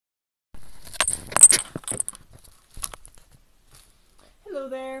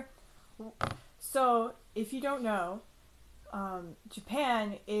there. So, if you don't know,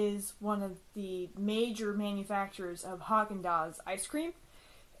 Japan is one of the major manufacturers of Haagen-Dazs ice cream,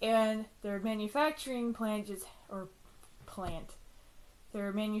 and their manufacturing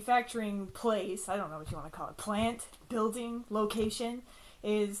their manufacturing place, I don't know what you want to call it, plant, building, location,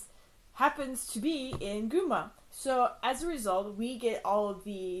 happens to be in Gunma. So as a result, we get all of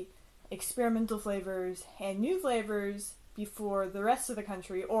the experimental flavors and new flavors before the rest of the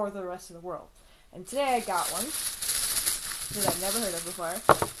country or the rest of the world. And today I got one that I've never heard of before.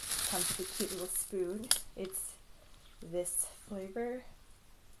 Comes with a cute little spoon. It's this flavor.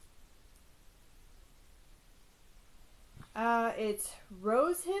 It's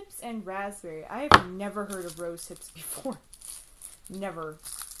rose hips and raspberry. I have never heard of rose hips before. Never.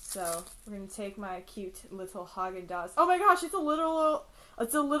 So we're gonna take my cute little Haagen-Dazs. Oh my gosh, it's a literal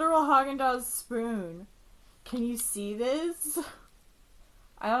Haagen-Dazs spoon. Can you see this?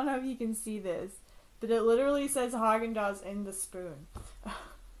 I don't know if you can see this, but it literally says Haagen-Dazs in the spoon.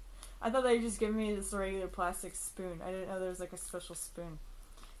 I thought they just gave me this regular plastic spoon. I didn't know there was like a special spoon.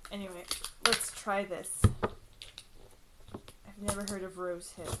 Anyway, let's try this. I've never heard of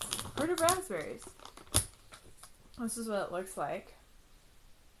rose hips. Heard of raspberries. This is what it looks like.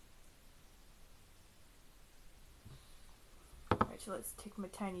 Alright, so let's take my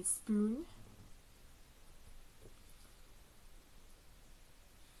tiny spoon.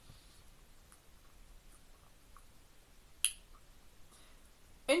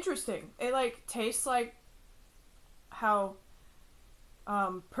 Interesting. It like tastes like how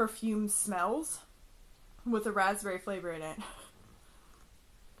perfume smells with a raspberry flavor in it.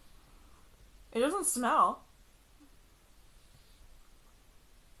 It doesn't smell.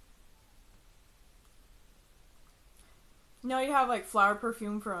 You know, you have like flower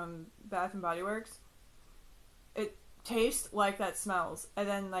perfume from Bath and Body Works. It tastes like that smells, and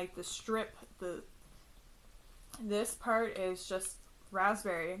then like the strip, this part is just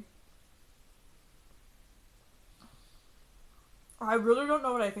raspberry. I really don't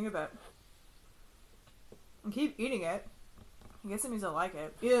know what I think of it. I keep eating it. I guess it means I like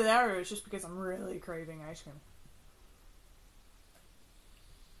it. Either that or it's just because I'm really craving ice cream.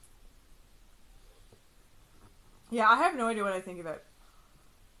 Yeah, I have no idea what I think of it.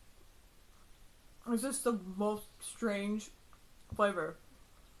 It's just the most strange flavor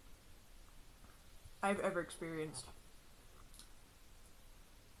I've ever experienced.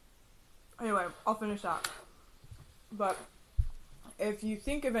 Anyway, I'll finish that. But if you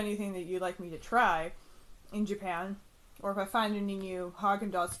think of anything that you'd like me to try in Japan, or if I find any new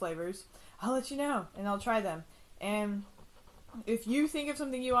Haagen-Dazs flavors, I'll let you know, and I'll try them. And if you think of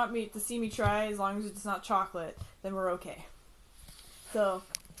something you want me to see me try, as long as it's not chocolate, then we're okay. So,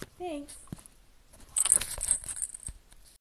 thanks.